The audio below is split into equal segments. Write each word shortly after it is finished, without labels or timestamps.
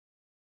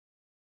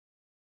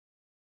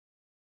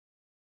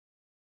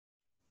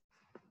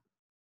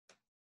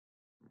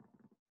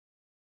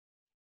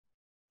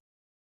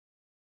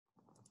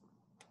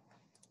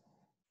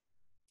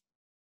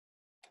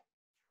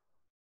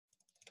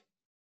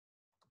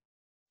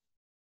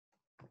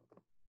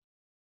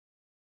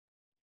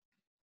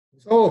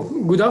So,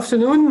 good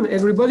afternoon,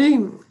 everybody.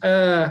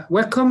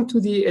 Welcome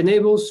to the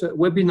EnABLES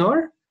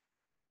webinar.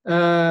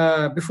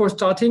 Before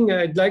starting,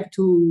 I'd like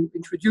to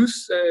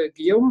introduce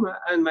Guillaume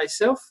and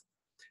myself.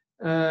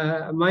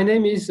 My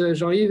name is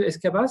Jean-Yves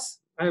Escabas.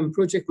 I'm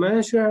project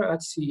manager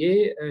at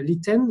CA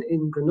Liten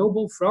in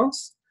Grenoble,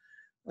 France.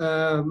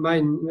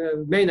 My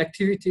main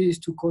activity is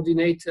to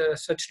coordinate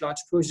such large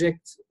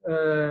projects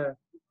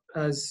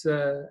as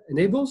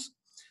EnABLES.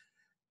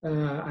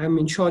 I'm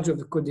in charge of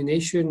the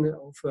coordination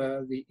of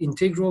the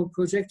Integral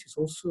project. It's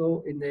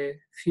also in the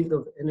field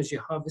of energy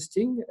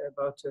harvesting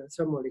about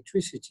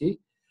thermoelectricity.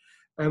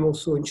 I'm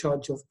also in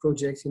charge of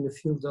projects in the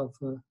field of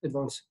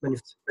advanced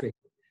manufacturing.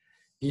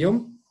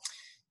 Guillaume?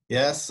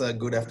 Yes,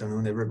 good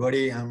afternoon,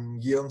 everybody. I'm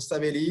Guillaume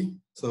Stavelli,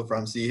 so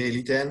from CA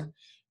Liten,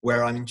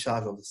 where I'm in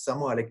charge of the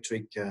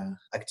thermoelectric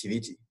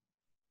activity.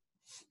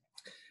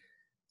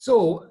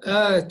 So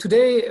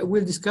today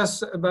we'll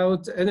discuss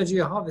about energy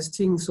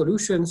harvesting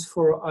solutions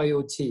for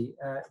IoT,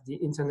 the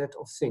Internet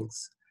of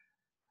Things.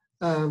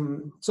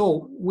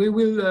 So we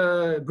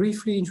will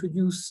briefly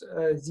introduce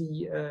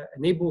the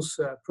EnABLES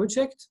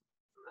project,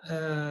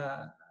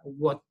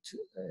 what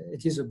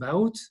it is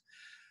about.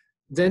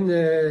 Then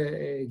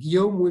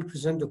Guillaume will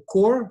present the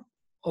core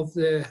of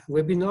the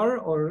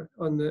webinar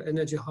on the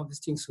energy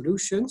harvesting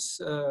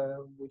solutions,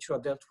 which are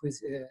dealt with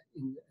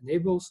in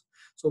EnABLES.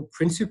 So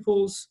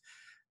principles,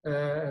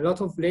 a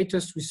lot of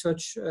latest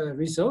research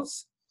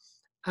results,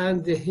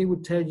 and he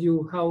would tell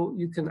you how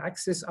you can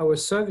access our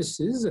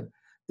services.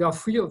 They are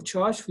free of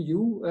charge for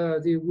you.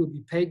 They will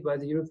be paid by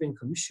the European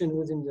Commission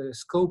within the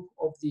scope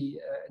of the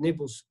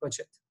EnABLES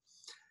budget.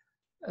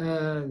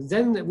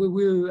 Then we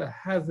will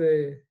have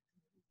a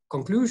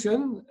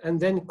conclusion and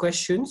then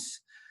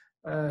questions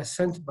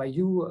sent by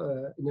you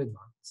in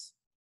advance.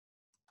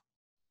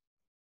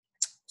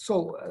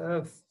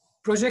 So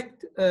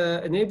Project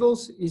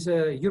EnABLES is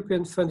a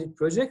European funded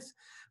project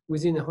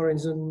within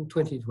Horizon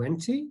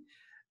 2020.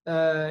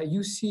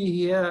 You see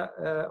here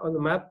on the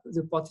map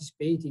the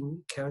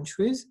participating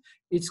countries.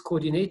 It's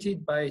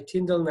coordinated by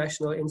Tyndall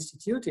National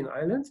Institute in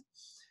Ireland.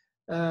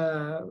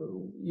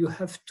 You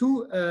have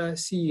two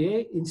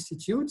CEA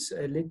institutes,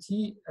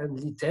 LETI and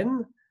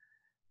Liten,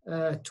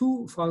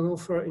 two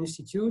Fraunhofer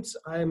institutes,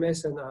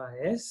 IMS and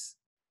AIS,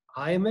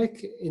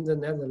 IMEC in the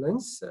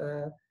Netherlands,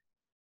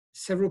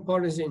 several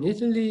partners in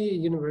Italy,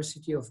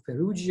 University of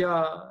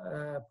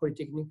Perugia,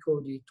 Politecnico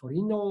di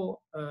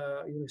Torino,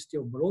 University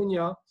of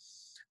Bologna,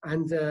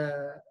 and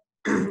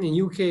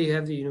in UK you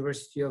have the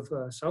University of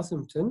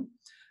Southampton,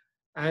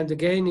 and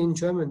again in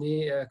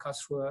Germany,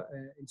 Karlsruhe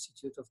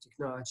Institute of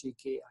Technology,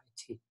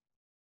 KIT.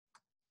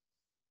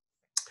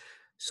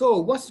 So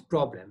what's the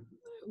problem?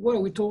 What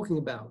are we talking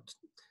about?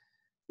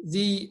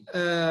 The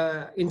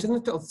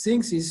Internet of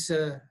Things is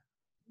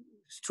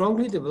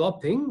strongly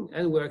developing,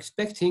 and we're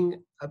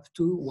expecting up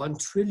to 1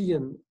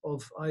 trillion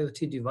of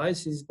IoT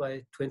devices by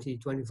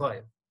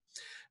 2025.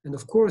 And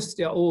of course,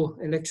 they're all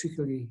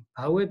electrically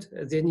powered.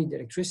 They need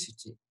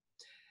electricity.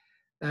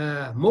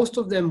 Most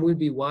of them will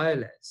be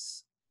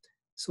wireless.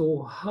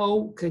 So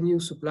how can you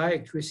supply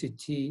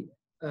electricity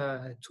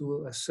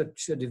to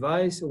such a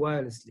device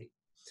wirelessly?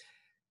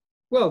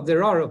 Well,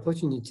 there are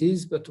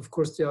opportunities, but of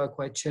course they are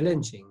quite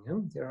challenging.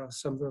 There are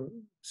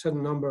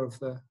certain number of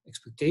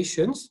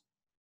expectations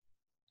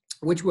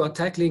which we are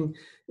tackling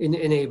in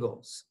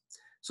EnABLES.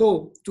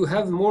 So to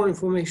have more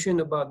information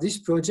about this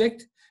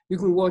project, you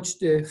can watch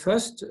the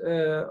first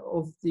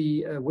of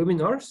the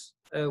webinars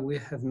we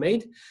have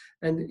made,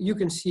 and you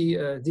can see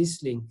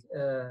this link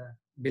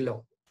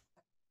below.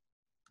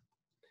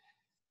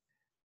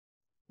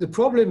 The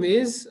problem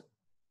is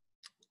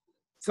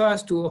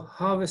first to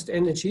harvest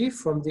energy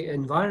from the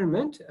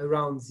environment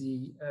around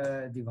the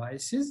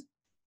devices.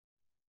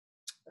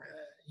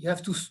 You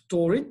have to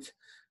store it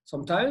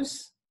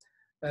sometimes.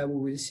 We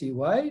will see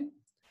why.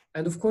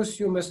 And of course,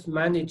 you must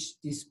manage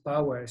this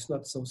power. It's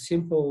not so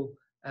simple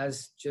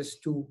as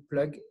just to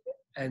plug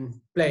and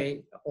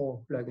play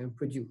or plug and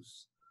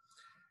produce.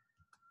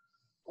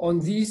 On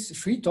these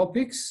three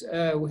topics,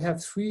 we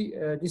have three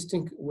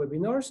distinct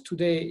webinars.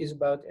 Today is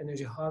about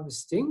energy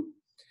harvesting.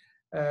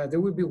 There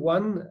will be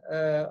one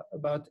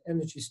about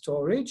energy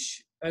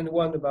storage and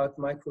one about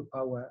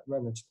micropower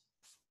management.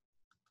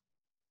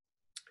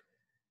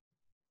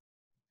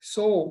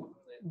 So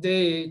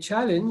the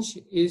challenge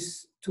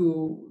is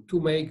to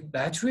make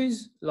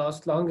batteries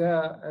last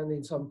longer, and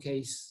in some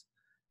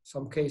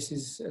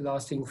cases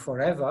lasting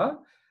forever,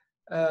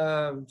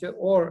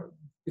 or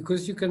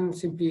because you can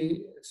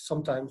simply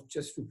sometimes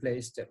just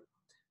replace them.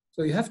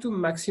 So you have to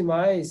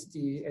maximize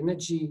the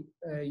energy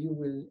you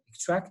will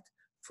extract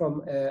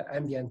from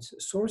ambient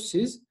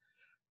sources,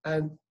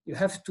 and you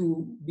have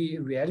to be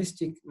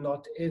realistic.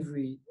 Not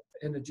every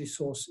energy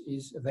source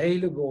is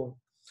available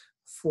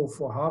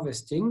for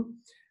harvesting.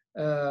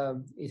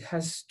 It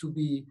has to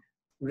be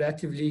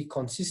relatively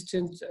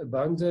consistent,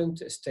 abundant,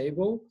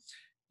 stable.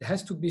 It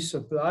has to be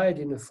supplied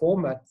in a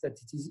format that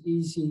it is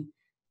easy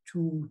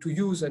to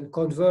use and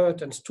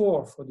convert and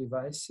store for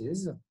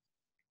devices.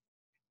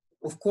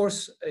 Of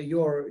course,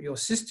 your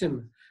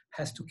system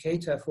has to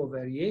cater for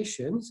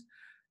variations.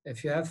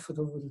 If you have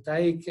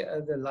photovoltaic,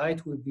 the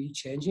light will be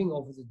changing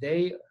over the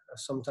day,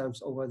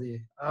 sometimes over the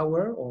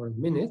hour or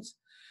minutes.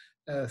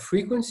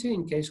 Frequency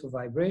in case of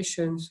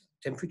vibrations,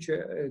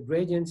 temperature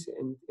gradients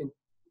in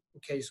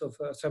case of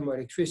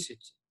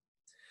thermoelectricity.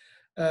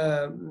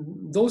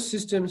 Those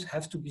systems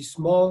have to be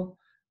small,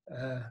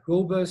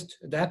 robust,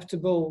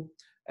 adaptable,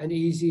 and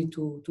easy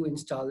to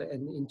install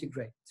and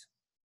integrate.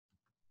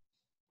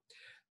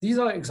 These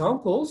are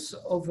examples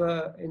of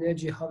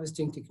energy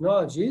harvesting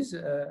technologies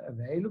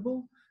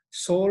available.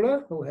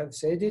 Solar, we have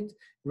said it,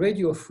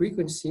 radio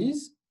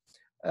frequencies,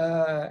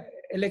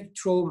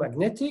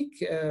 electromagnetic,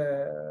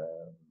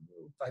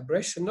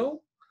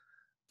 vibrational,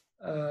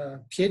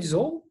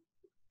 piezo,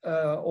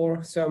 or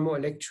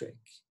thermoelectric.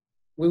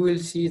 We will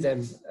see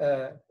them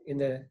in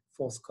the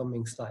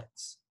forthcoming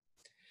slides.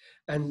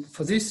 And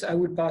for this, I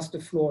will pass the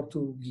floor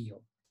to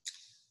Guillaume.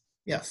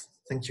 Yes,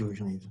 thank you,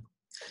 Jean-Yves.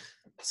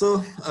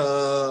 So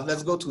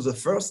let's go to the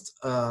first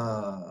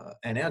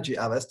energy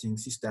harvesting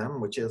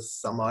system, which is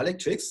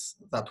thermoelectrics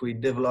that we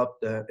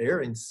developed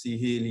here in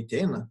CE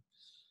Litten.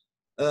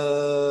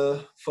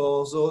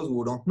 For those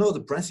who don't know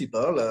the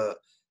principle,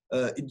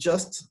 it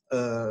just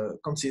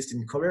consists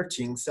in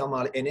converting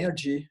thermal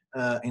energy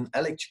in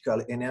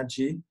electrical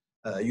energy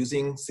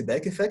using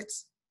Seebeck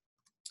effects.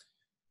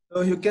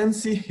 So you can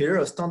see here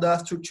a standard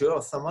structure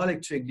of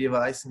thermoelectric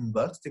device in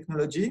bulk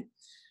technology.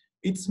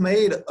 It's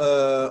made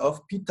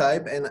of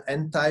P-type and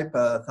N-type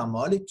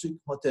thermoelectric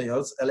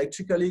materials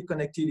electrically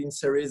connected in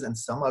series and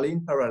thermally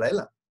in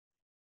parallel.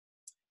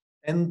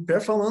 And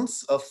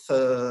performance of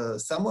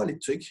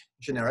thermoelectric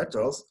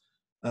generators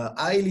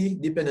highly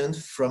dependent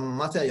from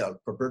material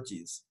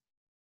properties.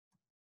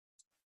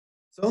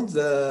 So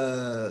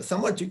the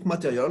thermoelectric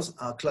materials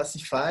are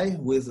classified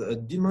with a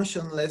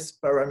dimensionless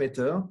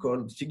parameter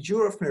called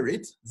figure of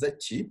merit,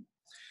 ZT.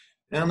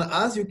 And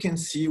as you can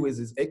see with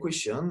this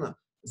equation,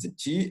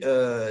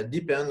 ZT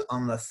depends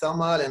on the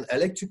thermal and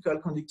electrical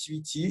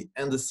conductivity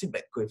and the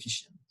Seebeck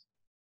coefficient.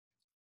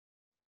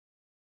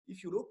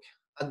 If you look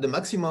at the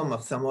maximum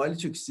of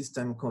thermoelectric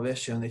system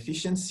conversion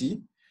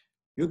efficiency,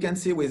 you can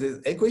see with this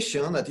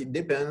equation that it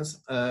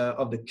depends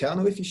of the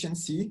Carnot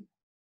efficiency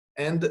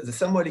and the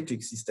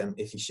thermoelectric system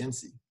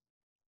efficiency.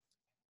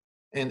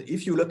 And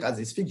if you look at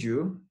this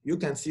figure, you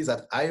can see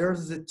that higher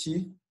the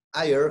T,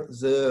 higher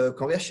the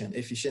conversion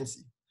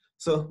efficiency.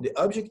 So the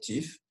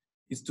objective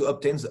is to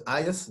obtain the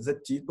highest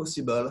ZT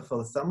possible for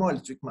the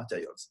thermoelectric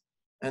materials.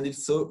 And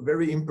it's so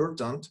very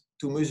important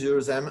to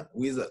measure them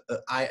with a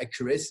high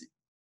accuracy.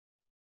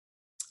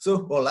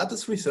 So our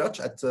latest research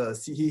at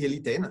CE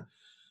Litten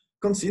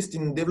consists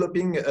in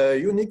developing a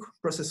unique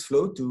process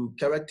flow to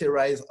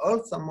characterize all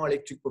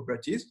thermoelectric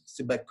properties,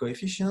 Seebeck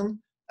coefficient,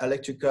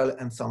 electrical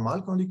and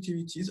thermal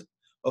conductivities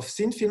of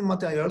thin film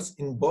materials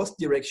in both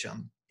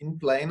directions, in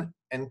plane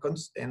and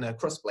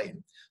cross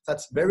plane.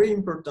 That's very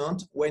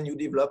important when you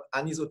develop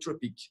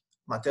anisotropic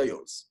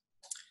materials.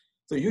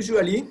 So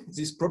usually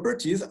these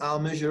properties are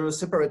measured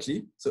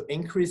separately, so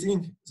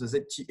increasing the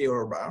ZT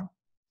error bar.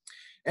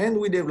 And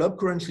we develop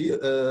currently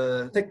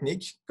a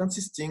technique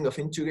consisting of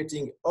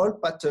integrating all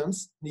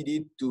patterns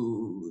needed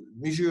to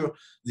measure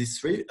these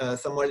three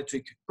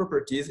thermoelectric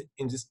properties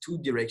in these two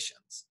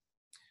directions.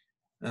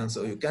 And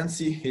so you can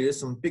see here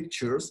some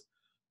pictures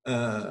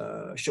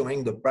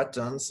showing the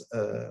patterns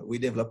we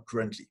develop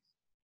currently.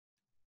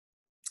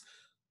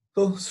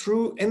 So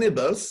through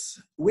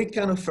EnABLES, we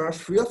can offer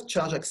free of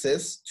charge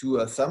access to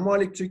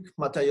thermoelectric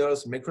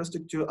materials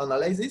microstructure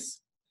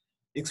analysis,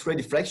 X-ray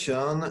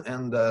diffraction,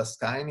 and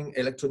scanning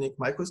electronic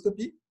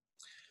microscopy.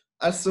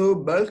 Also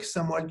bulk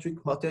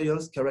thermoelectric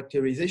materials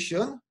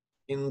characterization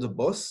in the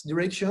both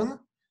direction,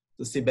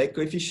 the Seebeck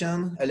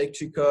coefficient,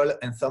 electrical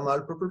and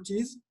thermal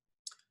properties.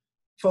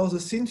 For the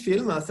thin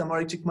film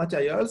thermoelectric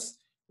materials,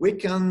 we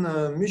can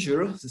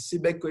measure the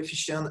Seebeck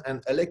coefficient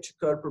and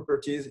electrical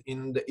properties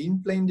in the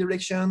in-plane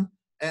direction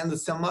and the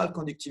thermal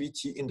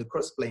conductivity in the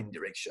cross-plane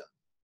direction.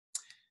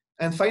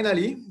 And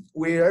finally,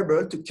 we are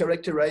able to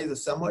characterize the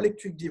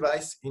thermoelectric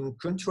device in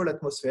controlled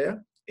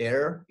atmosphere,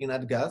 air,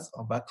 inert gas,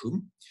 or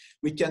vacuum.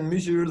 We can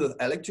measure the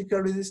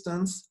electrical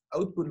resistance,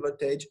 output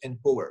voltage, and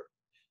power.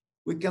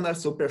 We can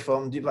also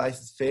perform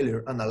device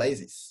failure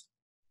analysis.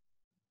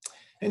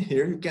 And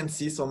here you can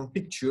see some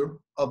picture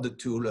of the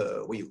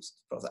tool we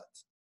used for that.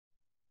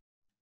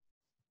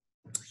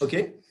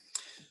 Okay.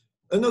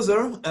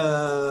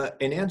 Another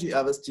energy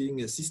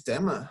harvesting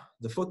system,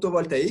 the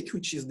photovoltaic,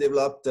 which is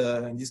developed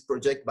in this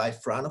project by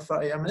Fran of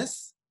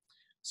IMS.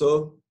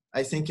 So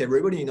I think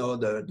everybody knows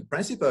the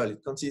principle.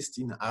 It consists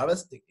in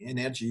harvesting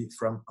energy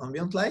from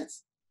ambient light.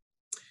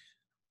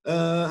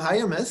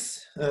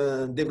 IMS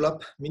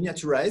developed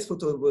miniaturized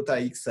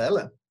photovoltaic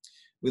cell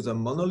with a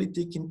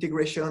monolithic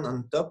integration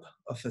on top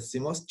of a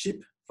CMOS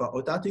chip for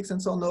autarkic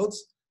sensor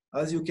nodes,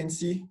 as you can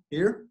see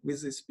here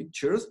with these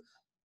pictures.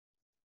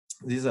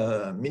 These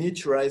are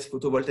miniaturized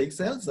photovoltaic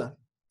cells.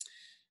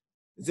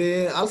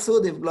 They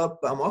also develop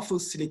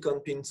amorphous silicon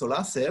pin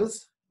solar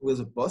cells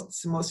with a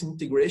post-CMOS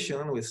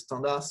integration with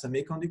standard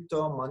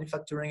semiconductor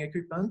manufacturing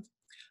equipment.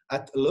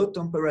 at low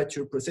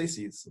temperature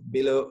processes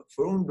below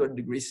 400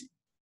 degrees C.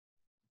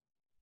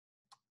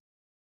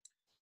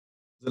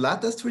 The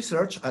latest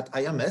research at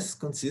IMS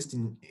consists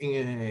in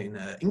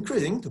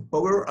increasing the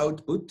power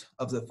output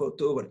of the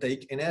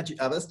photovoltaic energy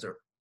harvester.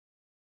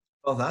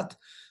 For that,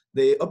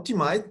 they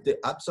optimize the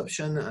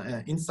absorption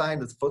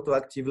inside the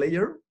photoactive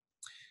layer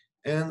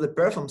and they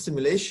perform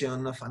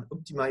simulation of an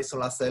optimized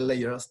solar cell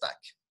layer stack,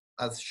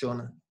 as shown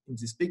in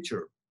this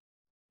picture.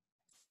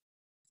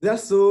 They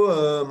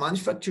also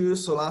manufacture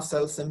solar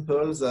cell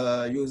samples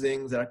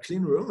using their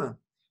clean room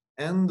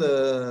and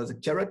the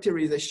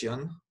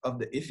characterization of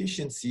the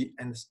efficiency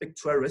and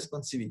spectral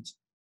responsivity.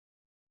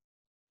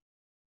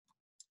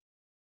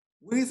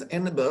 With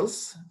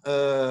EnABLES,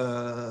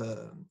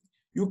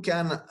 you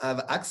can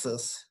have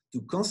access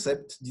to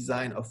concept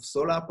design of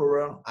solar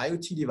power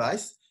IoT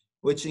device,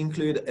 which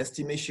include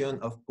estimation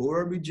of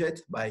power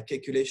budget by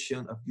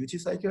calculation of duty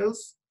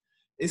cycles,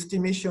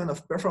 estimation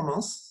of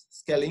performance,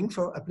 scaling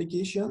for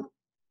application,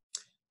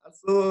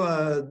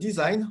 also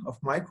design of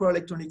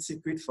microelectronic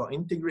circuit for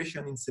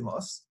integration in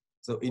CMOS,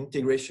 so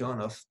integration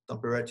of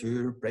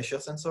temperature, pressure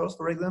sensors,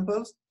 for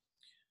example,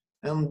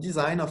 and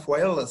design of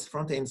wireless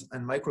front ends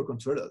and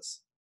microcontrollers.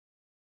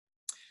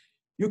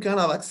 You can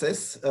have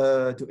access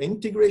to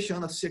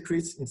integration of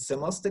circuits in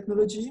CMOS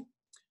technology,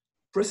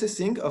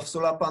 processing of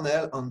solar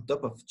panel on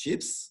top of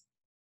chips,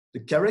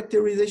 the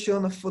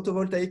characterization of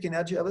photovoltaic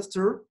energy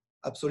harvester,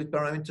 absolute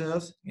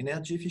parameters,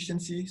 energy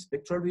efficiency,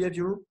 spectral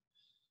behavior,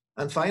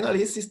 and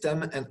finally,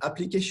 system and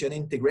application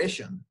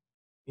integration,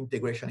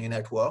 integration in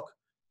network,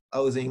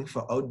 housing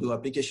for outdoor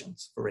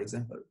applications, for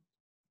example.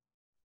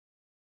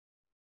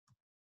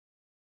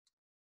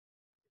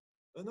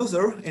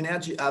 Another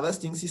energy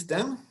harvesting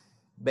system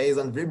based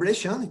on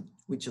vibration,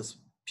 which is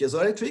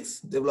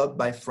piezoelectrics, developed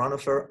by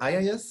Fraunhofer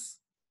IIS.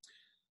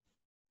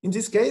 In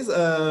this case,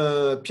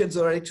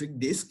 piezoelectric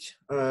discs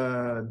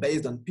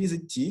based on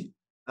PZT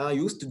are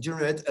used to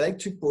generate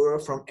electric power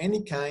from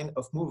any kind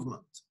of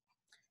movement.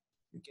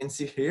 You can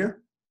see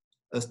here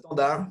a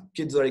standard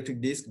piezoelectric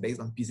disc based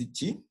on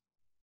PZT.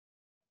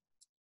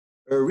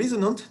 A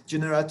resonant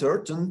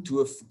generator turned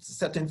to a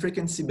certain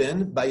frequency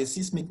band by a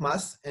seismic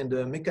mass and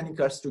a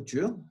mechanical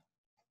structure,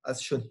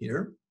 as shown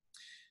here.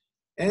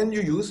 And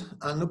you use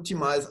an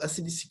optimized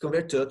AC/DC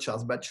converter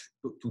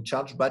to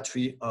charge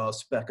battery or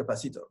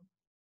supercapacitor.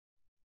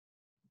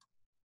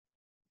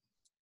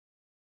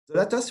 The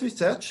latest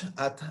research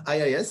at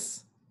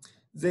IIS,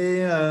 they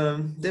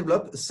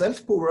developed a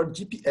self-powered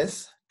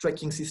GPS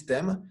tracking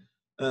system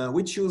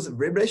which uses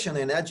vibration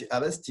energy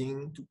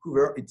harvesting to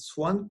cover its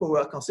own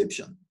power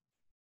consumption.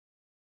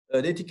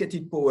 A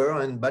dedicated power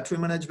and battery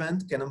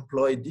management can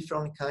employ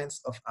different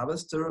kinds of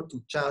harvester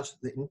to charge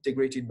the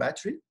integrated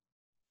battery.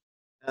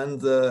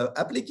 And the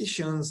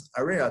applications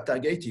area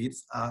targeted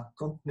are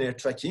container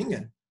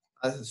tracking,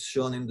 as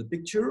shown in the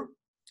picture,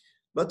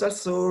 but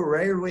also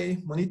railway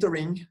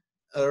monitoring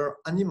or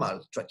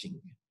animal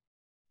tracking.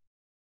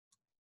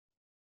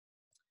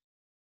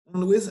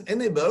 And with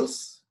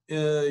EnABLES,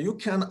 you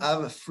can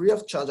have free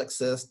of charge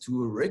access to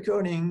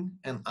recording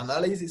and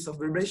analysis of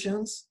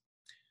vibrations,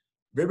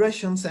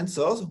 vibration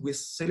sensors with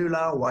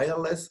cellular,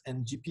 wireless,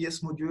 and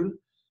GPS module,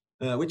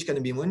 which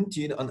can be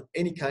mounted on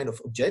any kind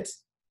of object,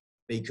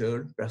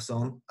 vehicle,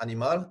 person,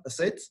 animal,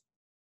 asset.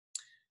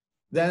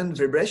 Then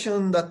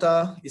vibration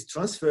data is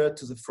transferred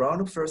to the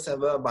Fraunhofer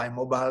server by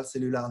mobile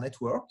cellular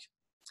network.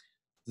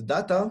 The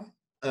data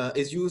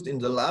is used in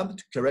the lab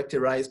to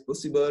characterize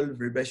possible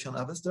vibration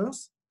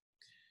harvesters.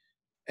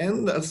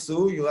 And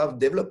also you have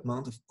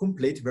development of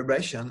complete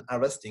vibration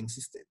harvesting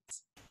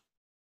systems.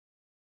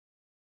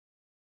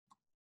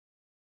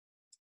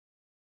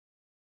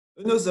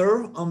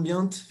 Another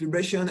ambient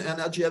vibration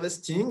energy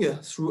harvesting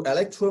through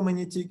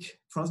electromagnetic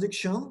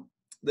transduction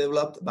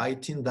developed by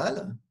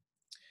Tyndall.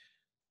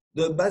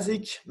 The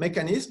basic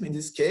mechanism in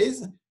this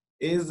case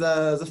is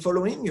the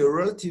following: a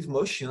relative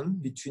motion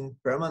between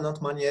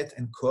permanent magnet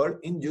and coil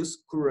induce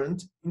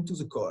current into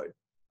the coil,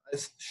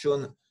 as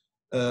shown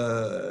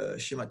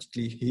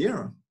schematically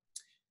here.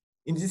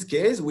 In this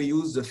case, we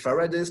use the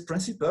Faraday's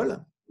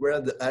principle, where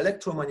the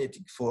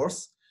electromagnetic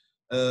force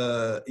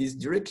is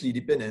directly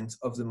dependent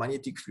of the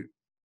magnetic field.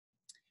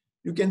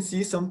 You can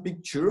see some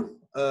picture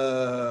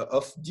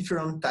of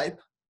different type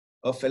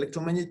of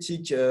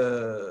electromagnetic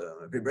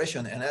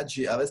vibration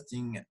energy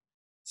harvesting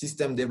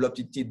system developed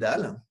in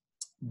Tyndall,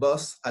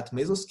 both at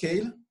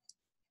mesoscale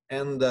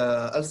and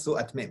also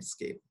at MEMS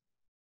scale.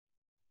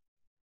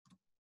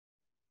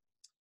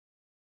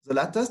 The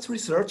latest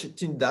research at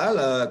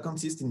Tyndall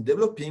consists in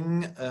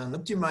developing an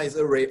optimized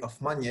array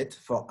of magnets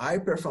for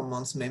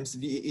high-performance MEMS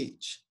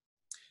VAH.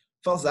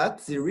 For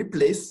that, they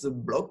replace the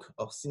block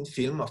or thin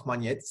film of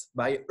magnets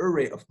by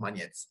array of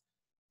magnets,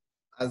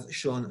 as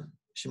shown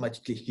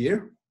schematically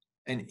here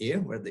and here,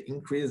 where they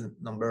increase the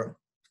number of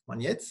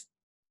magnets,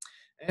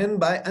 and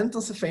by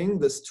intensifying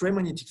the stray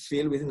magnetic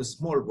field within a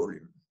small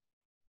volume.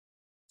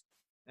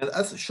 And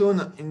as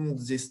shown in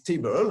this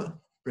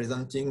table,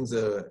 presenting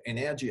the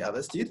energy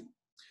harvested,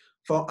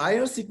 For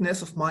higher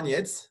thickness of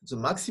magnets, the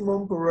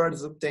maximum power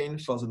is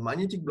obtained for the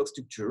magnetic block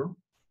structure,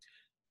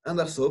 and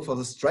also for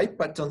the stripe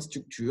pattern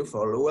structure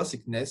for lower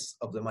thickness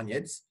of the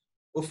magnets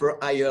offer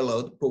higher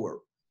load power.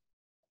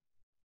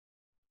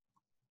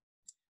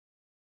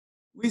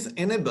 With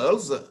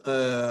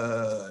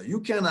EnABLES,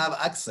 you can have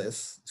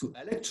access to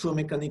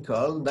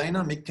electromechanical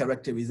dynamic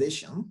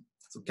characterization,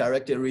 so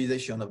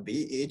characterization of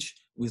VH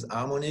with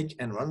harmonic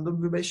and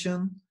random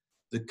vibration,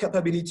 the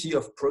capability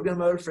of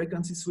programmable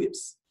frequency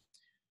sweeps.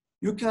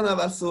 You can have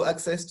also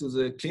access to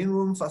the clean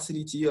room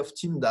facility of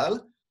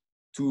Tyndall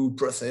to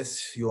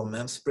process your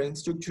MEMS spring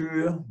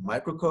structure,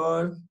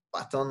 microcoil,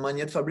 pattern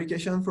magnet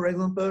fabrication, for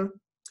example.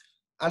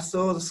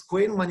 Also the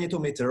square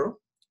magnetometer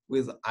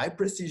with high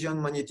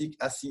precision magnetic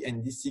AC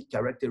and DC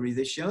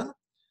characterization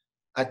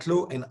at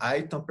low and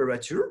high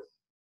temperature.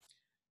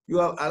 You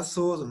have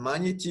also the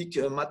magnetic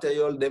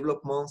material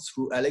development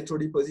through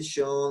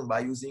electrodeposition by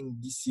using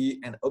DC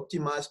and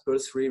optimized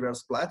pulse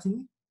reverse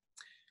plating.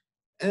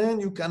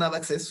 And you can have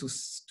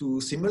access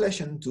to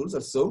simulation tools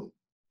also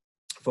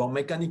for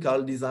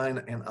mechanical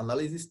design and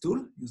analysis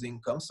tool using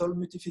COMSOL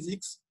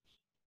multiphysics,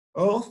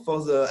 or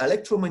for the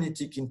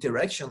electromagnetic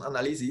interaction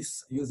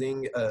analysis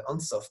using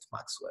OnSoft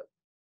Maxwell.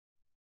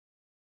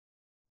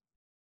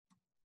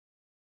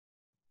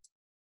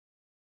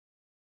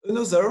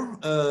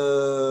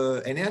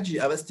 Another energy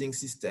harvesting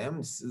system,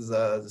 this is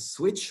the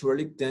switch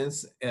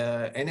reluctance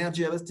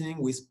energy harvesting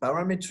with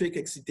parametric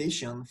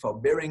excitation for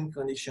bearing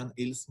condition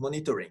health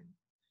monitoring.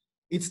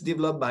 It's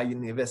developed by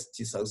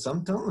University of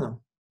Southampton.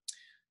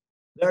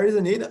 There is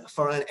a need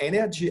for an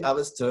energy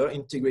harvester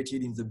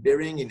integrated in the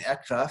bearing in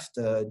aircraft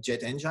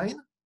jet engine.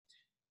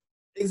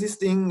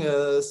 Existing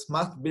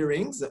smart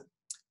bearings,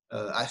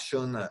 as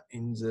shown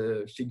in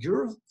the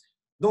figure,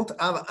 don't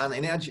have an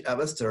energy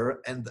harvester,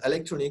 and the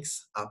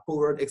electronics are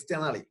powered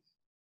externally.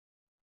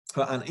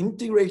 An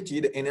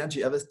integrated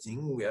energy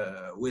harvesting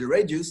will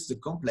reduce the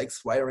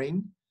complex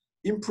wiring,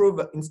 improve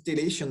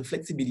installation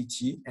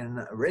flexibility, and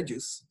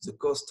reduce the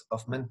cost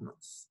of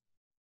maintenance.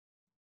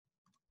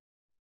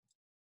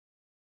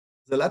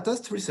 The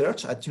latest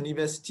research at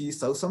University of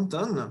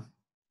Southampton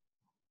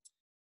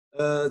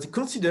they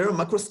consider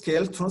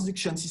macroscale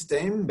transduction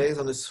system based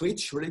on a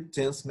switch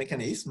reluctance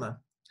mechanism.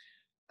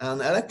 An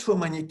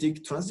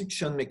electromagnetic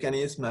transduction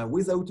mechanism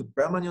without a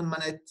permanent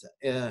magnet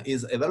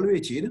is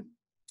evaluated,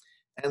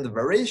 and the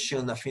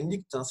variation of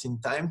inductance in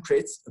time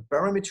creates a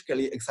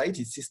parametrically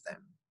excited system.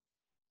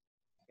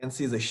 You can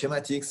see the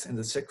schematics and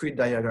the circuit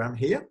diagram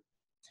here.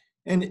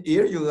 And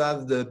here you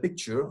have the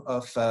picture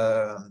of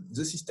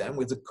the system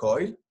with the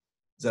coil,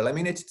 the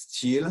laminated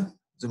steel,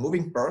 the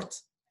moving part,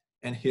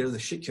 and here the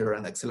shaker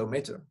and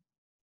accelerometer.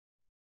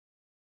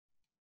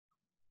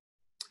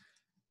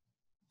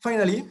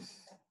 Finally,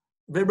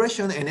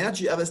 vibration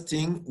energy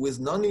harvesting with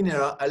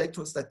nonlinear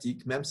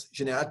electrostatic MEMS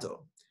generator.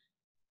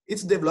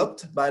 It's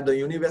developed by the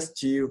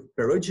University of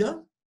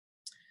Perugia.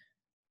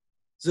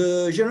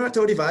 The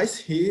generator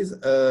device is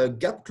a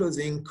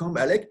gap-closing comb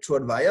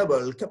electrode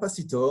variable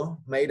capacitor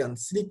made on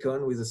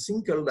silicon with a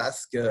single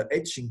task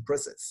etching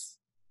process.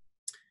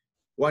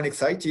 When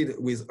excited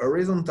with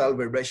horizontal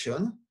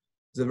vibration,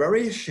 the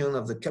variation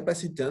of the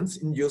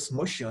capacitance induces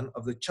motion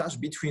of the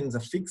charge between the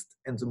fixed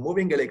and the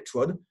moving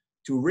electrode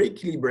to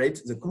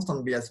re-equilibrate the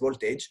constant bias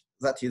voltage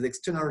that is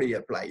externally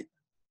applied.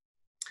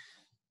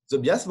 The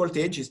bias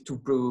voltage is to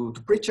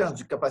precharge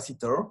the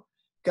capacitor,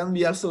 can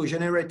be also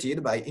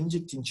generated by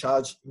injecting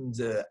charge in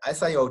the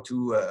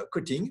SiO2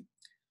 coating,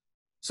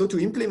 so to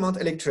implement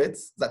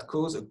electrodes that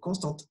cause a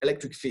constant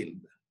electric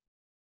field.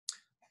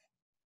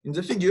 In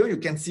the figure, you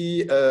can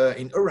see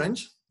in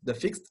orange the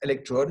fixed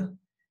electrode,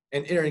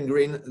 and here in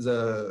green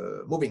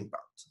the moving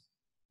part.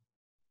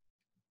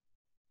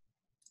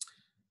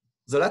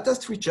 The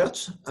latest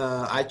research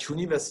at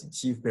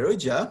University of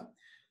Perugia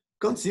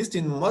consists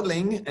in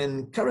modeling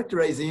and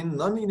characterizing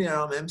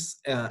nonlinear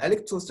MEMS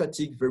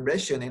electrostatic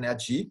vibration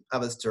energy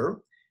harvester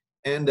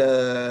and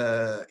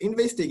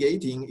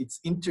investigating its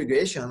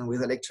integration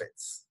with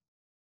electrodes.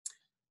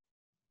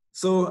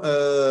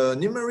 So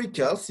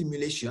numerical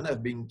simulation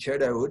have been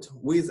carried out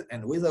with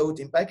and without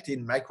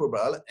impacting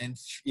microball, and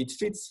it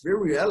fits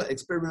very well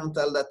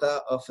experimental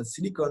data of a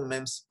silicon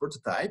MEMS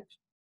prototype.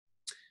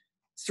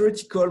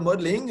 Theoretical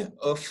modeling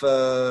of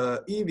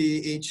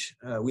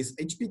EVH with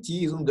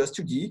HPT is under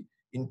study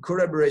in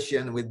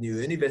collaboration with the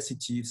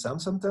University of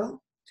Southampton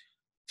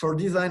for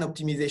design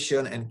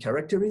optimization and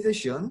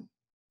characterization.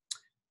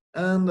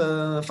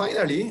 And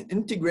finally,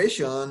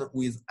 integration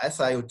with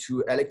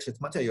SiO2 electrode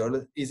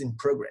material is in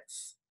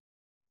progress.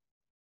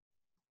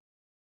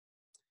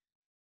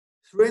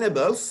 Through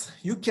EnABLES,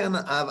 you can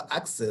have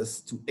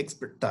access to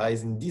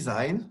expertise in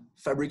design,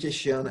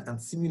 fabrication,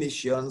 and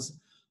simulations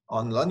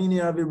on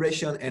nonlinear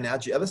vibration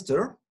energy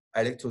harvester,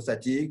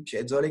 electrostatic,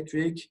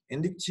 piezoelectric,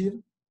 inductive.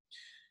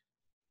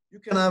 You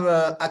can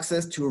have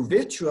access to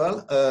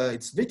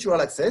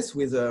virtual access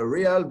with a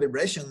real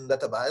vibration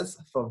database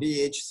for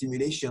VH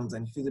simulations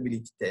and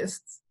feasibility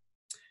tests,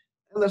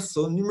 and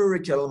also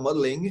numerical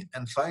modeling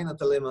and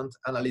finite element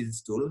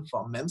analysis tool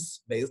for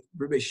MEMS-based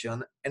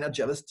vibration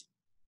energy harvesting.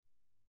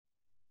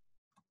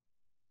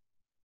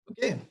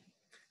 Okay.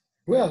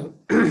 Well,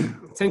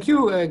 thank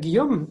you,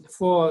 Guillaume,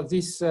 for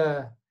this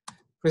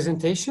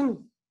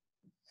presentation.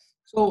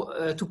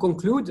 So to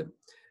conclude,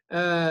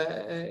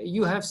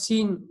 you have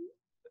seen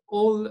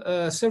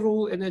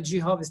several energy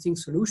harvesting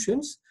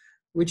solutions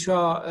which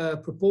are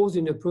proposed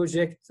in the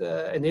project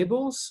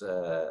EnABLES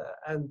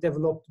and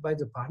developed by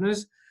the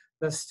partners.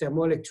 That's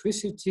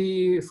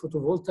thermoelectricity,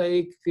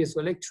 photovoltaic,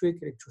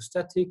 piezoelectric,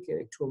 electrostatic,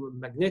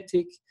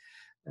 electromagnetic,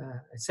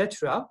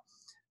 etc.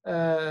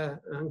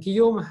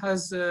 Guillaume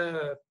has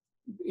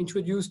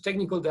introduced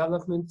technical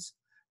developments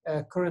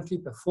currently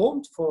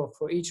performed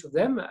for each of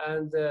them,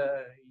 and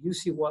you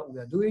see what we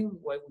are doing,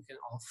 what we can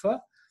offer.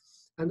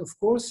 And of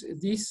course,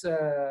 this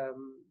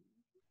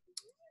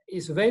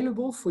is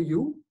available for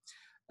you.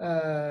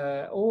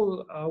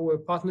 All our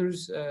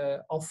partners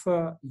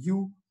offer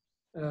you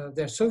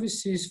their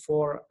services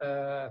for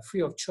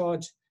free of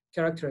charge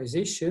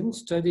characterization,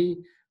 study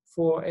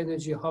for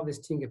energy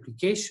harvesting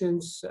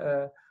applications,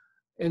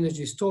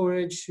 energy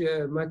storage,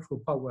 micro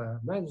power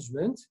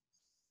management.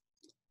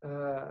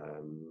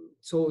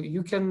 So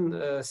you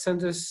can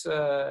send us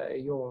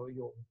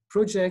your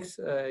project,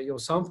 your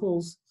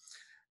samples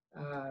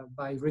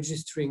by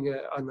registering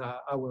on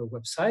our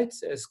website.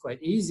 It's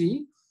quite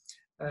easy.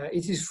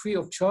 It is free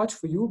of charge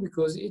for you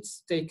because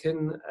it's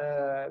taken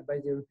by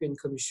the European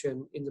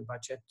Commission in the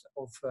budget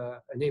of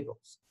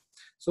EnABLES.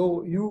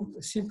 So you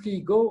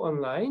simply go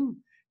online,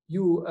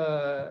 you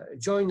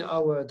join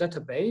our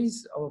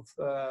database of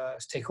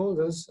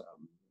stakeholders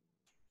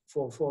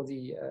for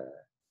the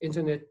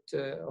Internet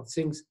of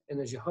Things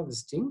energy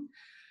harvesting.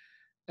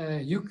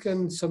 You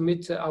can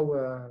submit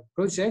our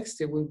projects.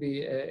 They will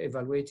be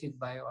evaluated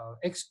by our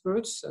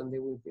experts and they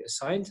will be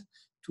assigned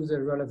to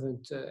the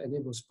relevant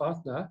EnABLES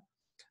partner.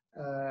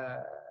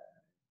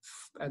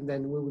 And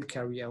then we will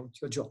carry out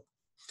your job.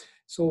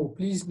 So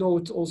please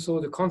note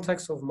also the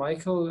contacts of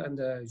Michael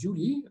and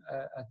Julie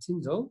at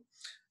Tyndall.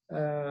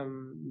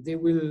 They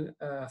will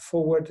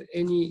forward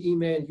any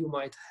email you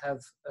might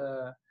have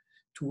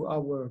to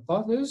our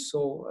partners.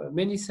 So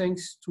many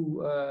thanks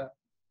to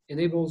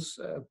EnABLES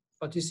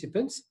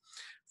participants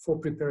for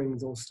preparing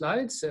those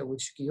slides,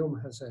 which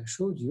Guillaume has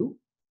showed you.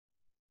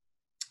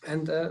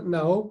 And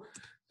now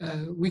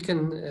we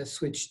can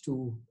switch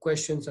to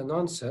questions and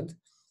answers.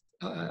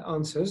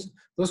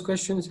 Those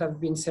questions have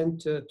been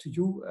sent to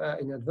you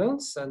in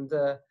advance, and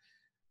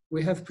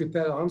we have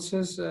prepared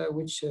answers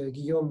which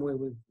Guillaume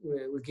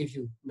will give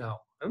you now.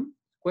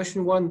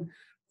 Question one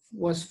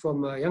was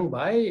from Yang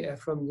Bai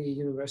from the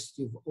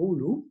University of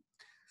Oulu.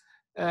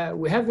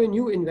 We have a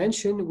new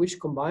invention which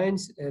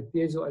combines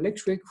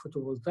piezoelectric,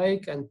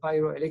 photovoltaic, and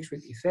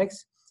pyroelectric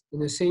effects in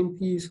the same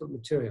piece of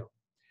material.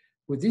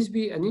 Would this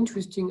be an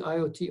interesting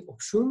IoT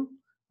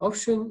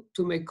option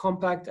to make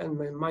compact and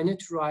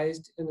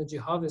miniaturized energy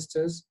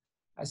harvesters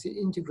as it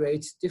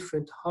integrates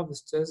different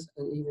harvesters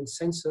and even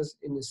sensors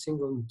in a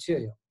single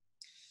material?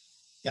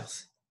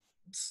 Yes,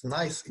 it's a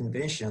nice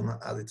invention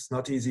as it's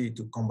not easy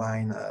to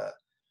combine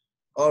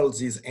all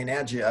these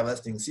energy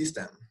harvesting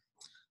systems.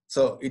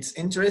 So it's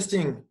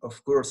interesting,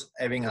 of course,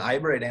 having a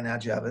hybrid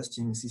energy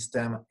harvesting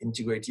system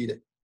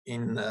integrated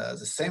in the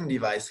same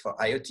device for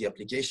IoT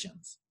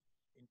applications.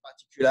 In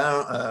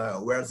particular,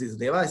 where these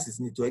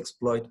devices need to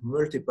exploit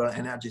multiple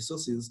energy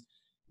sources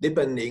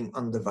depending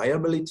on the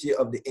variability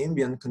of the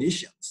ambient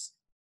conditions.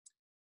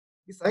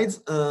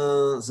 Besides,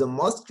 the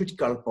most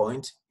critical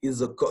point is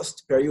the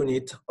cost per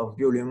unit of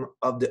volume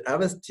of the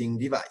harvesting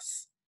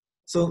device.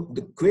 So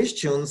the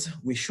questions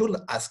we should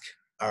ask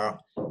are,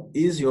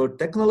 is your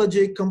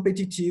technology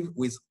competitive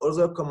with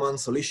other common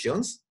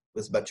solutions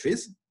with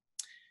batteries?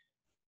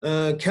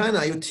 Can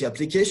IoT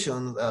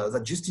applications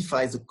that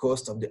justify the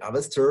cost of the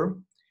harvester?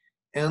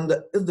 And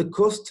is the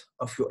cost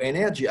of your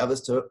energy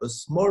harvester a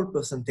small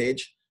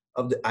percentage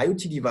of the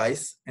IoT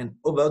device and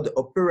over the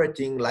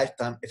operating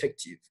lifetime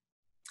effective?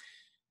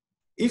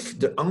 If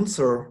the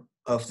answer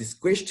of this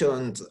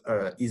question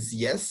is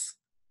yes,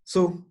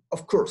 so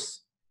of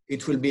course,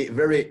 it will be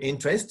very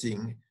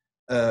interesting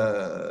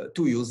to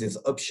use this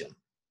option.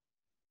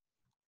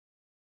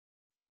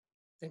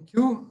 Thank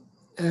you.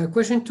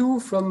 Question two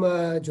from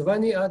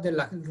Giovanni A.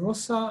 della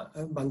Rosa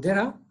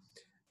Bandera.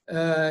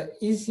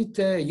 Is it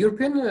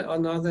European or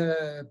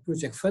another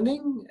project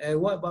funding?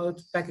 What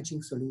about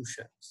packaging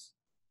solutions?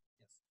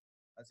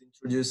 As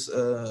introduced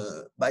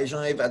by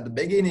Jean-Yves at the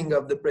beginning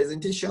of the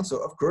presentation,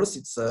 so of course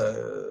it's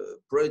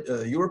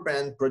a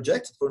European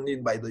project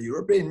funded by the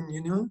European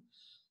Union.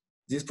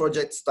 This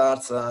project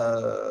starts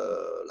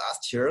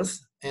last year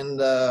and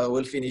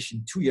will finish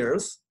in 2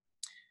 years.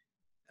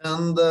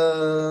 And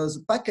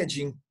the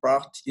packaging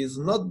part is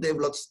not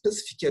developed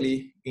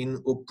specifically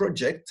in a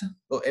project,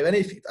 or even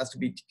if it has to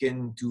be taken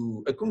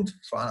into account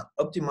for an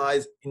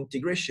optimized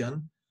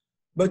integration,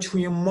 but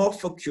we are more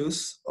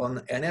focused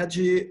on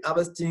energy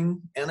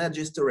harvesting,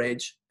 energy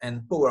storage,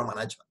 and power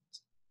management.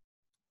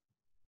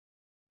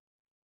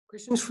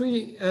 Question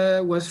three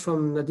was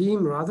from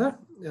Nadim Rather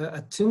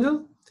at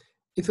Tyndall.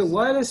 If a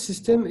wireless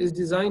system is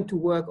designed to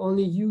work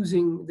only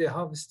using the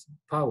harvested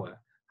power,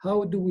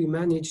 how do we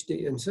manage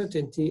the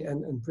uncertainty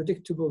and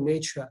unpredictable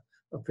nature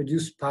of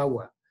produced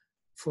power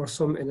for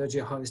some energy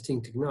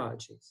harvesting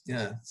technologies?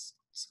 Yeah,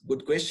 it's a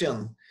good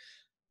question.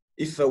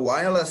 If a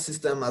wireless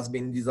system has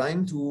been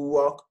designed to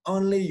work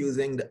only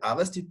using the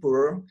harvested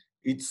power,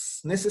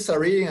 it's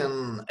necessary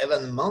and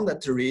even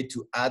mandatory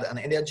to add an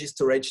energy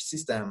storage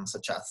system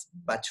such as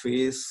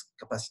batteries,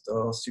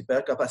 capacitors,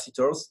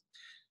 supercapacitors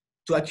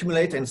to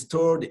accumulate and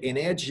store the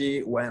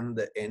energy when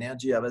the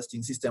energy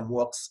harvesting system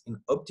works in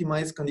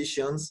optimized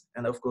conditions,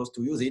 and of course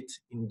to use it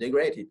in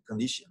degraded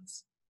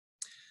conditions.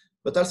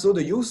 But also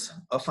the use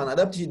of an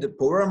adapted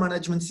power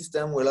management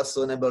system will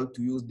also enable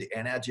to use the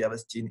energy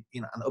harvesting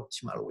in an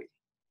optimal way.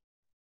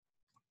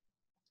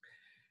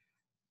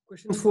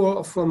 Question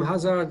from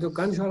Hazard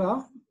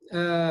Ganjala,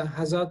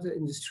 Hazard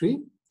Industry.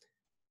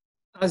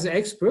 As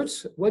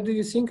experts, what do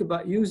you think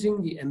about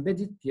using the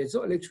embedded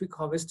piezoelectric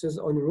harvesters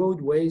on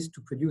roadways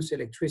to produce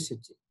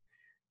electricity?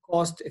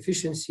 Cost,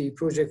 efficiency,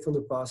 project from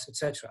the past,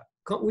 etc.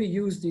 Can't we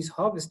use these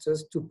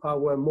harvesters to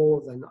power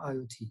more than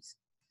IoTs?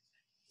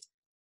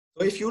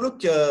 So if you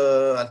look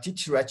at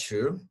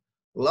literature,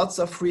 lots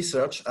of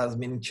research has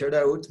been carried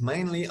out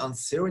mainly on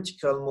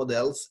theoretical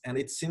models, and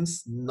it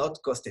seems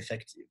not cost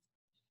effective.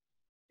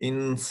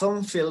 In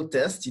some field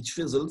tests, it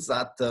results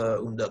that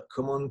under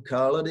common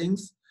car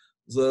loadings,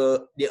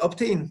 the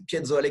obtained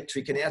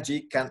piezoelectric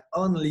energy can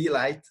only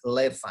light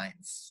LED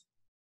signs.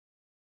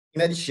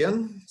 In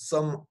addition,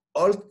 some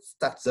old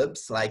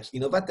startups like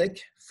Innovatech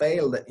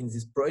failed in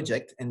this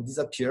project and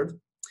disappeared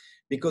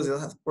because the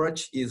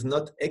approach is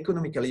not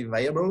economically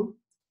viable,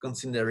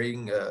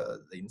 considering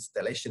the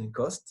installation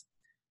cost,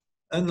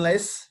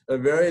 unless a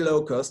very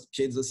low-cost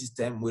piezo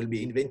system will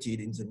be invented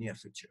in the near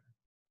future.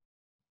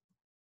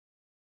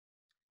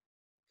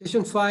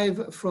 Question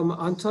 5 from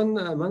Anton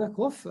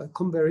Manakov,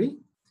 Comberry.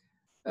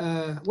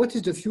 What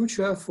is the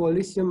future for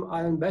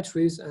lithium-ion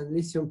batteries and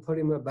lithium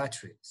polymer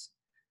batteries?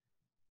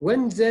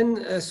 When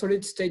then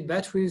solid-state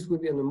batteries will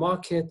be on the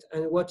market,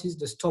 and what is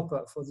the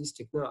stopper for this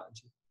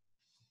technology?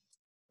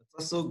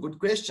 That's also good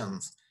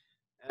questions.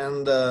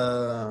 And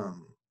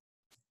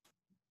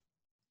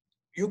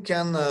you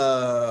can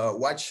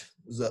watch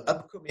the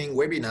upcoming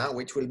webinar,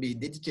 which will be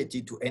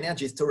dedicated to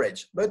energy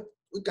storage, but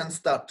we can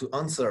start to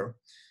answer.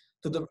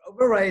 So the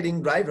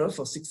overriding driver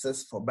for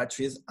success for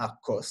batteries are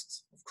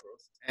costs, of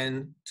course,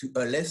 and to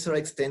a lesser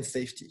extent,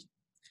 safety.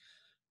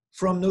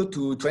 From now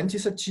to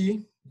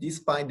 2030,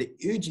 despite the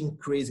huge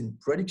increase in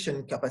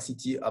production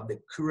capacity of the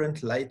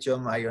current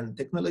lithium-ion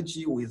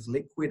technology with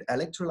liquid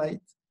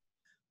electrolyte,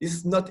 this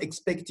is not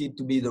expected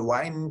to be the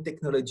winning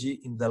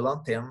technology in the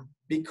long term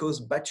because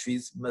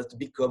batteries must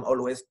become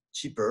always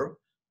cheaper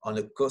on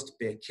a cost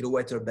per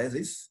kilowatt-hour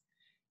basis,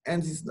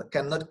 and this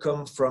cannot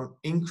come from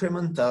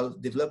incremental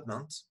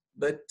development,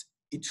 but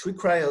it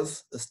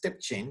requires a step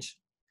change,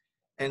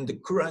 and the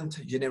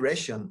current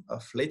generation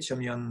of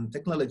lithium-ion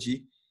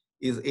technology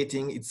is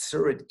hitting its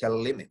theoretical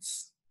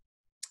limits.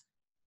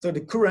 So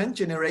the current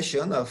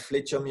generation of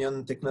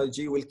lithium-ion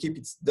technology will keep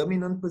its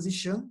dominant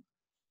position,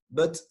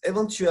 but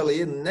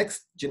eventually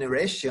next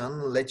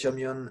generation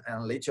lithium-ion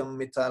and lithium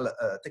metal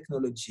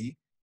technology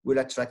will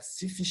attract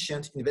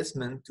sufficient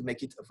investment to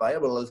make it a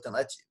viable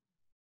alternative.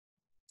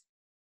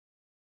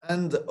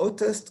 And the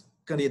hottest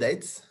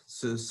candidates,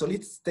 the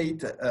solid-state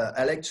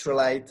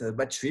electrolyte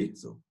battery,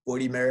 so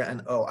polymer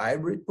and or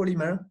hybrid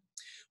polymer,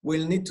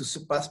 will need to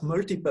surpass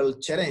multiple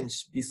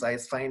challenges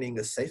besides finding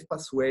a safe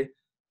pathway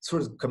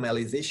through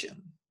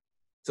commercialization.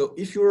 So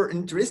if you're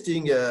interested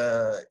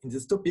in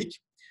this topic,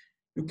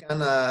 you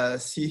can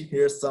see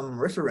here some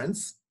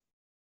reference.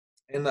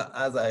 And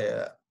as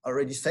I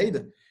already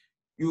said,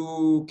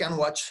 you can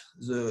watch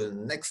the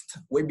next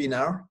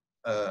webinar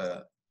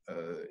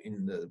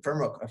in the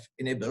framework of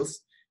EnABLES,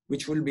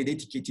 which will be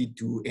dedicated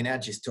to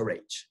energy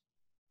storage.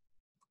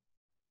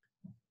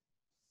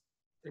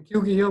 Thank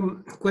you,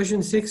 Guillaume.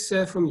 Question 6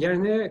 from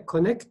Yarne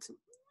Connect.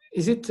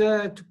 Is it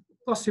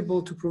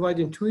possible to provide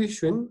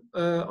intuition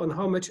on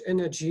how much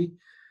energy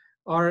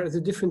are the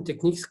different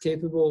techniques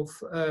capable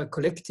of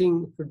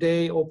collecting per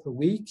day or per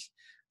week?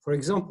 For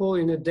example,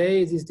 in a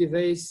day, this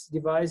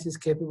device is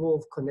capable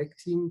of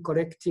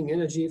collecting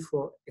energy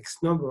for X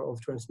number of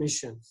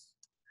transmissions.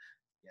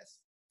 Yes.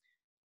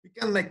 We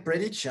can make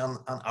prediction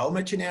on how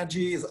much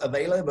energy is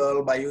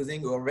available by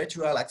using our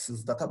virtual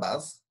access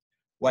database,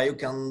 where you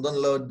can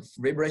download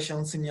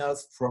vibration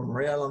signals from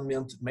real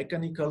ambient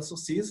mechanical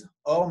sources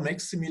or make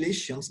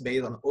simulations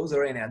based on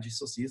other energy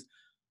sources,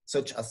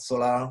 such as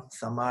solar,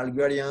 thermal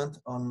gradient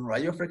on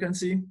radio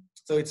frequency.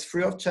 So it's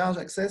free of charge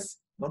access,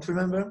 don't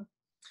remember.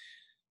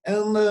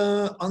 And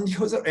on the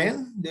other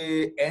end,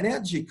 the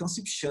energy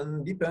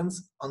consumption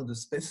depends on the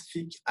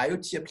specific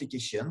IoT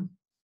application.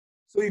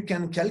 So you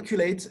can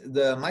calculate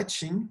the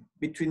matching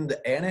between the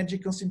energy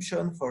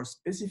consumption for a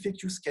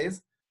specific use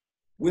case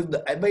with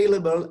the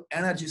available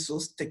energy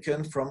source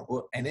taken from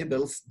our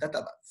EnABLES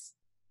database.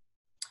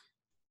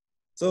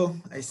 So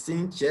I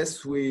think,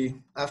 yes,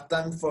 we have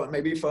time for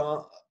maybe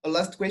for a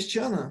last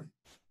question.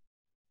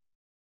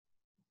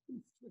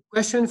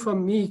 Question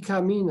from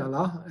Mika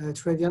Minala,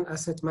 Trevian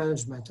Asset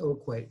Management,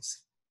 Oakways.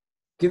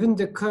 Given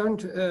the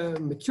current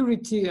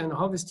maturity and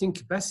harvesting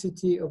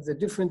capacity of the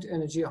different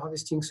energy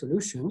harvesting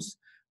solutions,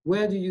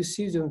 where do you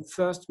see the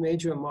first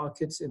major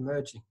markets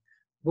emerging,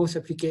 both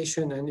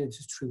application and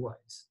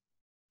industry-wise?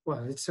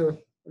 Well, it's a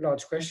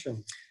large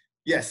question.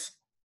 Yes,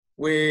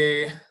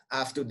 we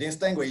have to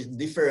distinguish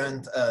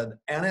different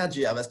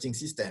energy harvesting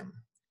systems.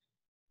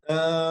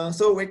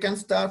 So we can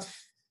start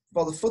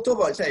for the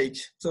photovoltaic.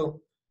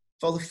 So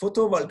for the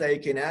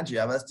photovoltaic energy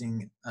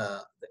harvesting,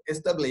 the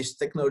established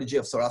technology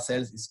of solar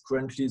cells is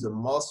currently the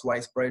most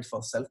widespread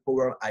for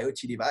self-powered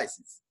IoT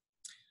devices.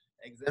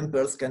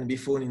 Examples can be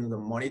found in the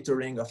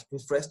monitoring of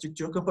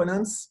infrastructure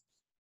components,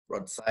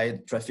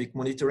 roadside traffic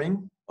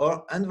monitoring,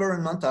 or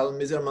environmental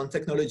measurement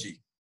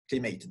technology,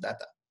 climate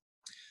data.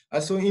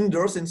 Also,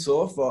 indoor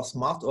sensor for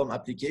smart home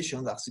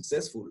applications are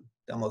successful.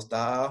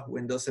 Thermostat,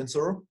 window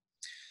sensor.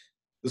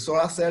 The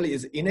solar cell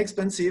is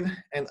inexpensive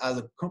and has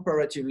a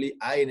comparatively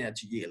high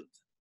energy yield.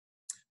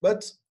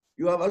 But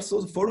you have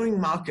also the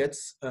following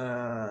markets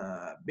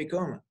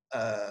become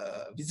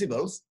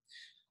visible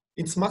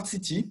in smart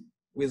city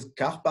with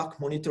car park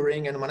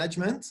monitoring and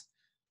management,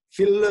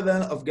 field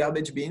level of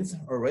garbage bins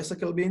or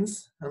recycle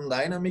bins, and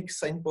dynamic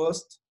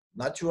signpost,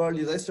 natural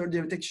disaster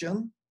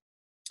detection.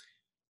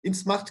 In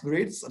smart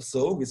grids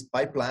also with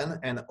pipeline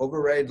and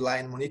overhead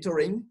line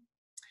monitoring,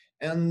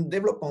 and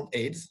development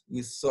aids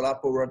with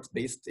solar-powered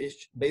base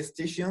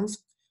stations,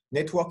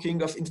 networking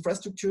of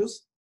infrastructures.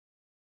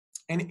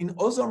 And in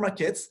other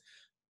markets,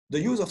 the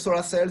use of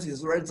solar cells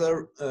is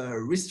rather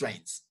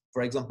restrained.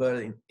 For example,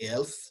 in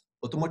health,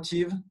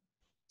 automotive,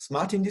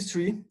 smart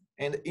industry,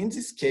 and in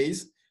this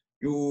case,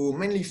 you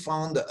mainly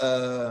found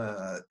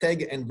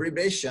tag and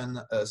vibration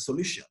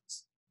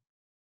solutions.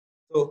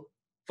 So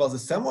for the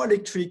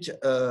thermoelectric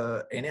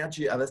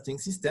energy harvesting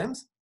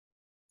systems,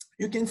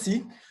 you can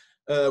see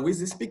with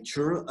this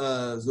picture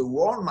the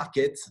world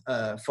market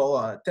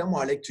for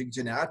thermoelectric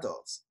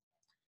generators.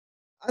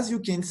 As you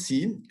can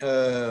see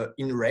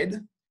in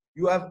red,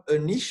 you have a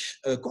niche,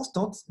 a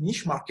constant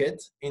niche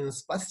market in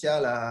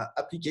spatial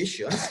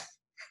applications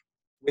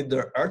with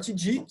the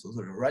RTG, so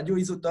the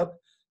radioisotope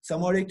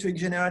thermoelectric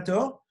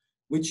generator,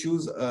 which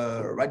use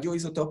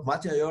radioisotope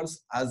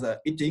materials as a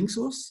heating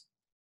source.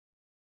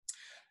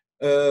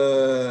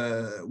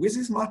 With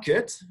this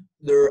market,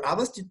 the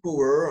harvested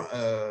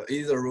power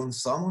is around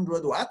some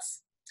 100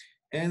 watts,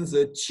 and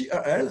the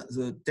TRL,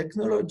 the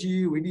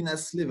technology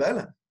readiness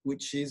level,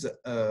 which is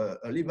a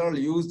level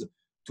used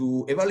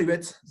to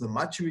evaluate the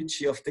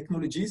maturity of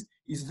technologies,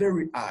 is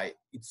very high.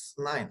 It's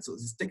 9, so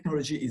this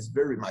technology is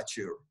very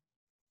mature.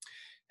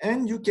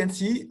 And you can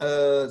see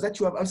that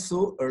you have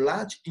also a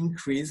large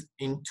increase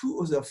in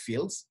 2 other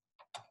fields.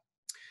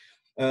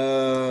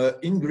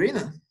 In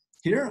green,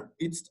 here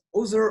it's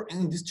other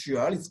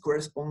industrial, it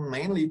corresponds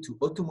mainly to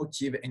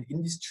automotive and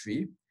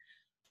industry.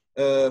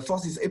 For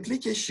this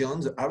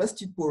application, the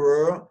harvested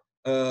power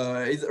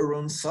is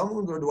around some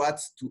 100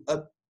 watts to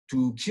up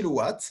to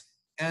kilowatts,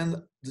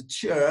 and the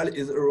TRL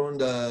is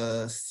around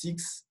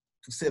 6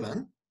 to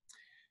 7.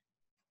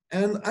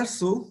 And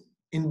also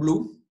in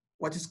blue,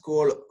 what is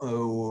called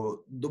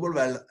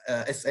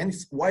WSN,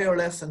 is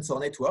wireless sensor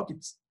network.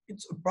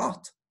 It's a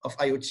part of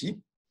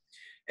IoT.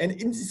 And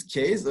in this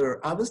case, the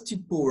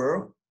harvested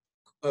power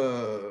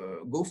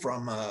go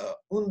from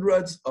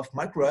hundreds of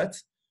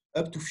microwatts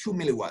up to few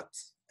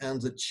milliwatts,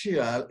 and the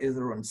TRL is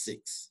around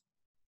 6.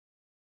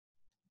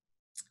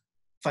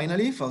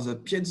 Finally, for the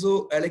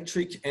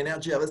piezoelectric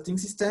energy harvesting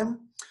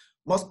system,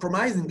 most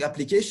promising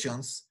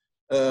applications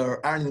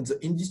are in the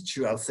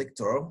industrial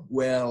sector,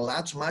 where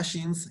large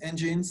machines,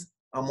 engines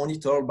are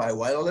monitored by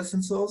wireless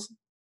sensors.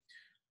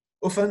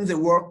 Often they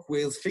work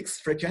with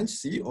fixed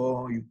frequency,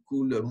 or you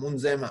could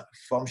mount them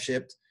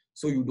form-shaped,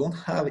 so you don't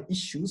have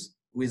issues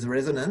with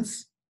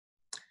resonance.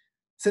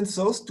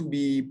 Sensors to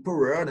be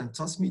powered and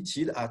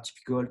transmitted are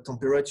typical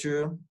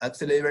temperature,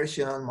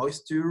 acceleration,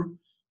 moisture,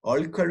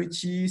 oil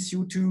quality,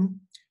 CO2.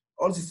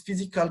 All these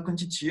physical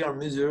quantities are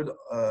measured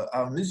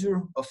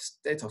of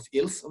state of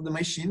health of the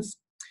machines,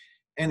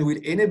 and will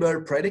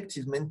enable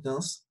predictive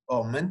maintenance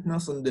or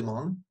maintenance on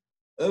demand,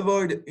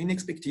 avoid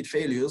unexpected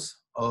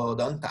failures or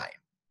downtime.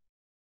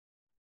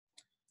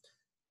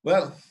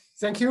 Well,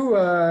 thank you,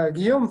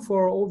 Guillaume,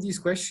 for all these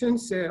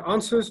questions,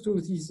 answers to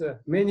these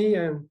many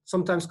and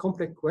sometimes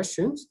complex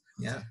questions.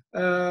 Yeah.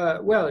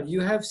 Well,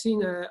 you have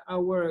seen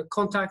our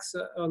contacts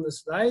on the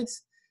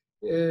slides.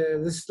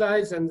 The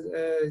slides and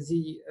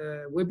the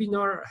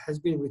webinar has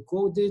been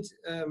recorded.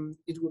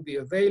 It will be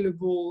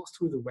available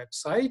through the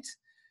website.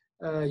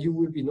 You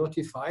will be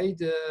notified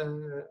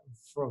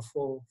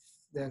for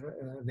their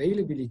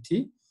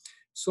availability.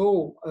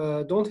 So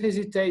don't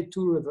hesitate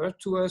to revert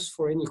to us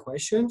for any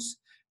questions.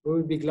 We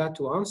will be glad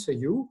to answer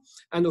you.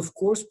 And of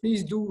course,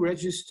 please do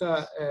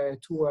register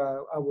to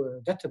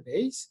our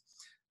database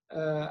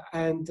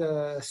and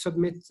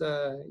submit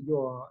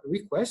your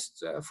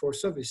request for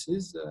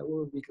services. We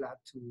will be glad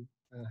to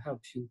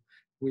help you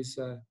with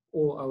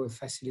all our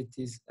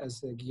facilities,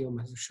 as Guillaume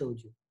has showed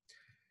you.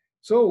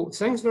 So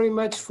thanks very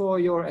much for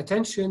your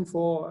attention,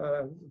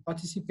 for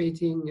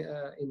participating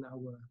in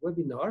our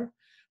webinar,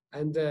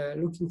 and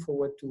looking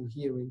forward to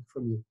hearing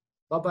from you.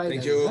 Bye-bye.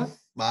 Thank you.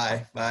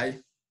 Bye. Bye.